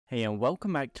Hey and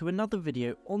welcome back to another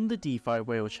video on the DeFi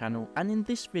Whale channel, and in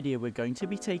this video we're going to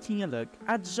be taking a look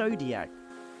at ZODIAC.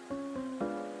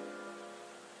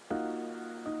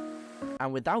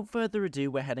 And without further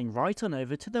ado, we're heading right on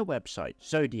over to their website.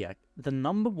 ZODIAC, the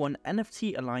 #1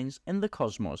 NFT alliance in the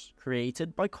cosmos,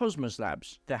 created by Cosmos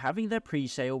Labs. They're having their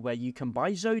pre-sale where you can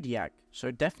buy ZODIAC, so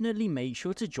definitely make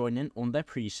sure to join in on their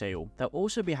pre-sale. They'll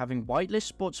also be having whitelist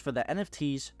spots for their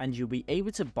NFTs, and you'll be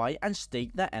able to buy and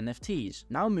stake their NFTs.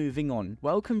 Now moving on,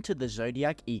 welcome to the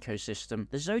ZODIAC ecosystem.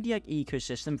 The ZODIAC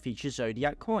ecosystem features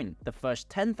ZODIAC Coin, the first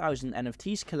 10,000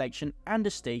 NFTs collection and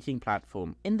a staking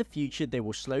platform. In the future, they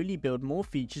will slowly build more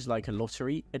features like a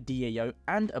lottery, a DAO,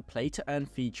 and a play-to-earn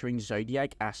featuring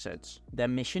ZODIAC assets. Their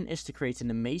mission is to create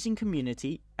an amazing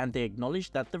community, and they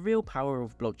acknowledge that the real power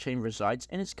of blockchain resides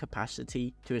in its capacity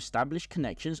to establish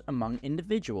connections among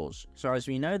individuals. So as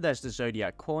we know, there's the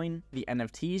ZODIAC Coin, the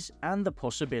NFTs, and the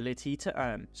possibility to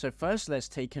earn. So first, let's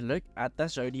take a look at the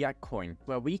ZODIAC Coin,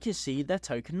 where we can see their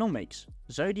tokenomics.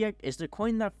 ZODIAC is the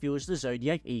coin that fuels the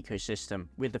ZODIAC ecosystem,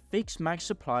 with a fixed max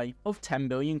supply of 10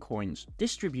 billion coins,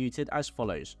 distributed as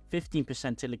follows: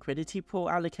 15% to liquidity pool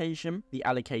allocation. The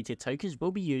allocated tokens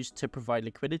will be used to provide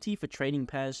liquidity for trading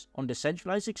pairs on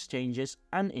decentralized exchanges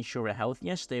and ensure a healthy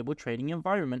and stable trading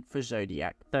environment for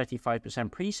ZODIAC.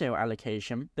 35% pre-sale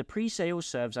allocation. The pre-sale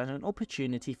serves as an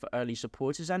opportunity for early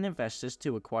supporters and investors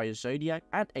to acquire ZODIAC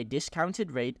at a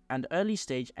discounted rate and early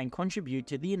stage and contribute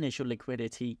to the initial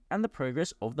liquidity and the progress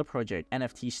of the project.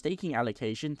 NFT staking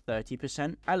allocation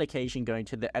 30%, allocation going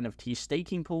to the NFT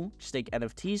staking pool, stake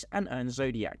NFTs and earn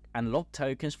ZODIAC, and lock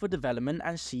tokens for development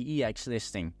and CEX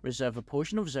listing. Reserve a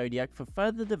portion of ZODIAC for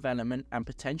further development and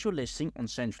potential listing on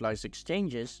centralized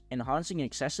exchanges, enhancing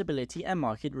accessibility and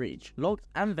market reach. Locked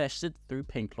and vested through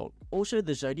PinkLock. Also,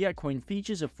 the ZODIAC coin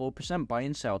features a 4% buy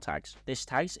and sell tax. This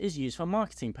tax is used for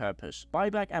marketing purpose.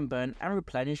 Buy back and burn and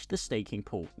replenish the staking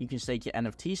pool. You can stake your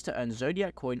NFTs to earn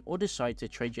ZODIAC coin or decide to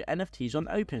trade your NFTs on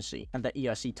OpenSea, and the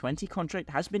ERC20 contract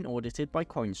has been audited by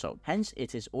Coinsult, hence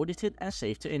it is audited and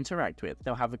safe to interact with.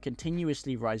 They'll have a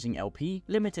continuously rising LP,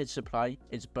 limited supply,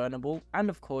 it's burnable, and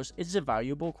of course it's a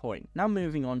valuable coin. Now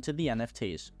moving on to the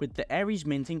NFTs, with the Aries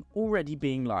minting already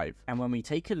being live, and when we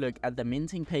take a look at the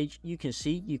minting page, you can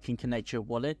see you can connect your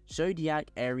wallet, ZODIAC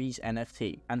Aries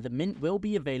NFT, and the mint will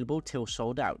be available till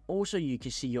sold out. Also, you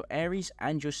can see your Aries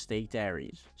and your staked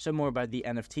Aries. So more about the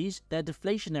NFTs, they're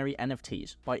deflationary NFTs.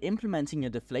 By implementing a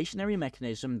deflationary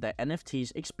mechanism, their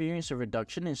NFTs experience a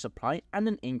reduction in supply and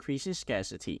an increase in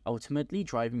scarcity, ultimately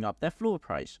driving up their floor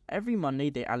price. Every Monday,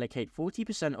 they allocate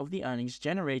 40% of the earnings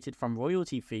generated from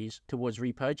royalty fees towards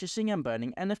repurchasing and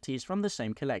burning NFTs from the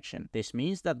same collection. This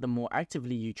means that the more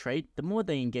actively you trade, the more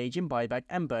they engage in buyback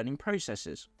and burning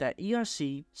processes. Their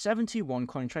ERC721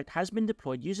 contract has been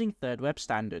deployed using Third Web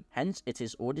standard, hence it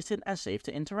is audited and safe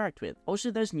to interact with. Also,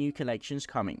 there's new collections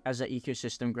coming. As the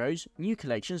ecosystem grows, new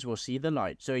collections will see the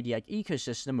light. ZODIAC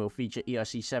ecosystem will feature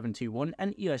ERC721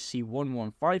 and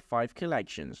ERC1155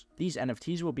 collections. These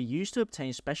NFTs will be used to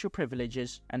obtain special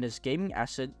privileges and as gaming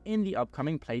asset in the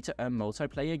upcoming play-to-earn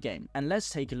multiplayer game. And let's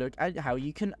take a look at how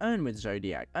you can earn with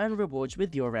ZODIAC. Earn rewards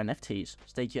with your NFTs.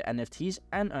 Stake your NFTs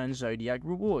and earn ZODIAC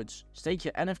rewards. Stake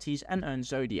your NFTs and earn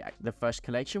ZODIAC. The first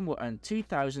collection will earn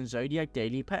 2,000 ZODIAC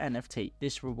daily per NFT.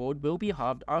 This reward will be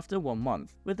halved after 1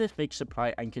 month. With a fixed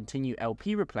supply and continued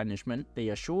LP replenishment, they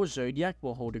assure ZODIAC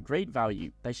will hold a great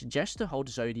value. They suggest to hold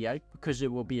ZODIAC because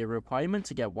it will be a requirement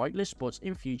to get whitelist spots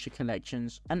in future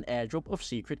collections and airdrop of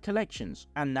secret collections.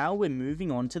 And now we're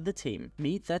moving on to the team.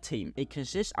 Meet their team. It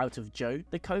consists out of Joe,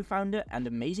 the co-founder and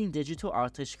amazing digital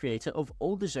artist creator of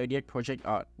all the ZODIAC project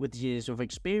art. With years of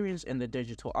experience in the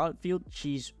digital art field,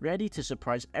 she's ready to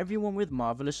surprise everyone with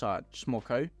marvelous art.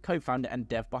 Smoko, co-founder and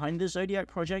dev behind the ZODIAC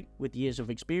project, with years of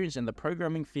experience in the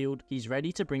programming field, he's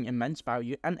ready to bring immense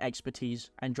value and expertise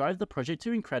and drive the project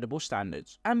to incredible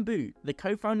standards. And Boo, the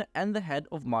co-founder and the head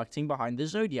of marketing behind the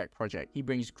ZODIAC project. He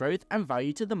brings growth and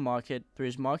value to the market through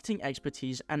his marketing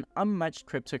expertise and unmatched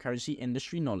cryptocurrency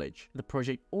industry knowledge. The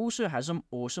project also has some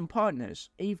awesome partners: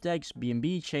 AveDex,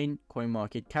 BNB Chain,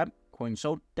 CoinMarketCap,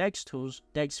 Coinsult, DEX Tools,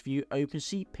 DexView,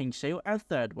 OpenSea, PinkSale, and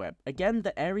Third Web. Again,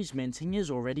 the Aries minting is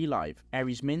already live.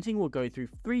 Aries minting will go through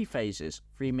 3 phases: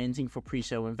 free minting for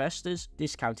pre-sale investors,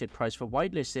 discounted price for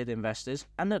whitelisted investors,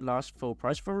 and at last full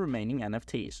price for remaining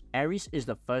NFTs. Aries is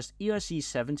the first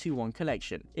ERC721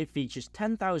 collection. It features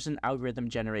 10,000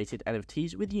 algorithm-generated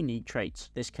NFTs with unique traits.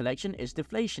 This collection is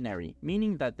deflationary,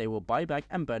 meaning that they will buy back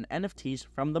and burn NFTs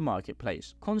from the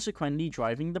marketplace, consequently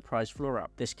driving the price floor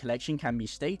up. This collection can be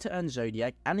staked to earn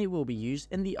ZODIAC, and it will be used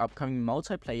in the upcoming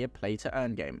multiplayer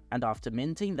play-to-earn game. And after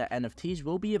minting, the NFTs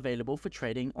will be available for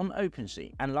trading on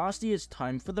OpenSea. And lastly, it's time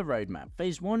time for the roadmap.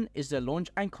 Phase 1 is the launch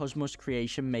and Cosmos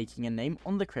creation, making a name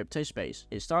on the crypto space.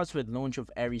 It starts with launch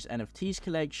of Aries NFTs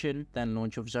collection, then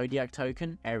launch of ZODIAC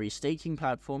token, Aries staking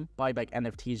platform, buyback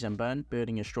NFTs and burn,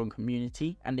 building a strong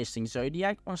community, and listing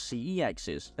ZODIAC on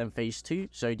CEXs. Then phase 2,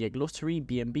 ZODIAC lottery,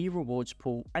 BNB rewards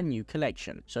pool, and new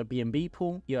collection. So BNB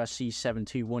pool, ERC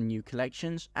 721 new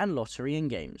collections, and lottery and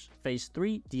games. Phase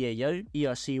 3, DAO,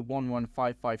 ERC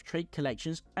 1155 trade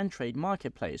collections and trade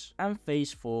marketplace. And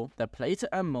phase 4, the play to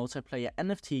earn multiplayer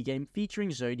NFT game featuring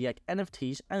ZODIAC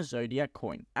NFTs and ZODIAC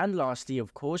Coin. And lastly,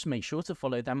 of course, make sure to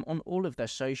follow them on all of their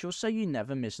socials so you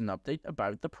never miss an update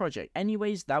about the project.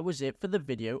 Anyways, that was it for the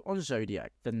video on ZODIAC,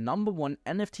 the #1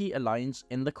 NFT alliance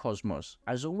in the cosmos.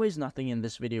 As always, nothing in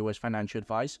this video was financial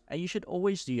advice, and you should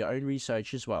always do your own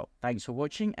research as well. Thanks for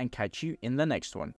watching, and catch you in the next one.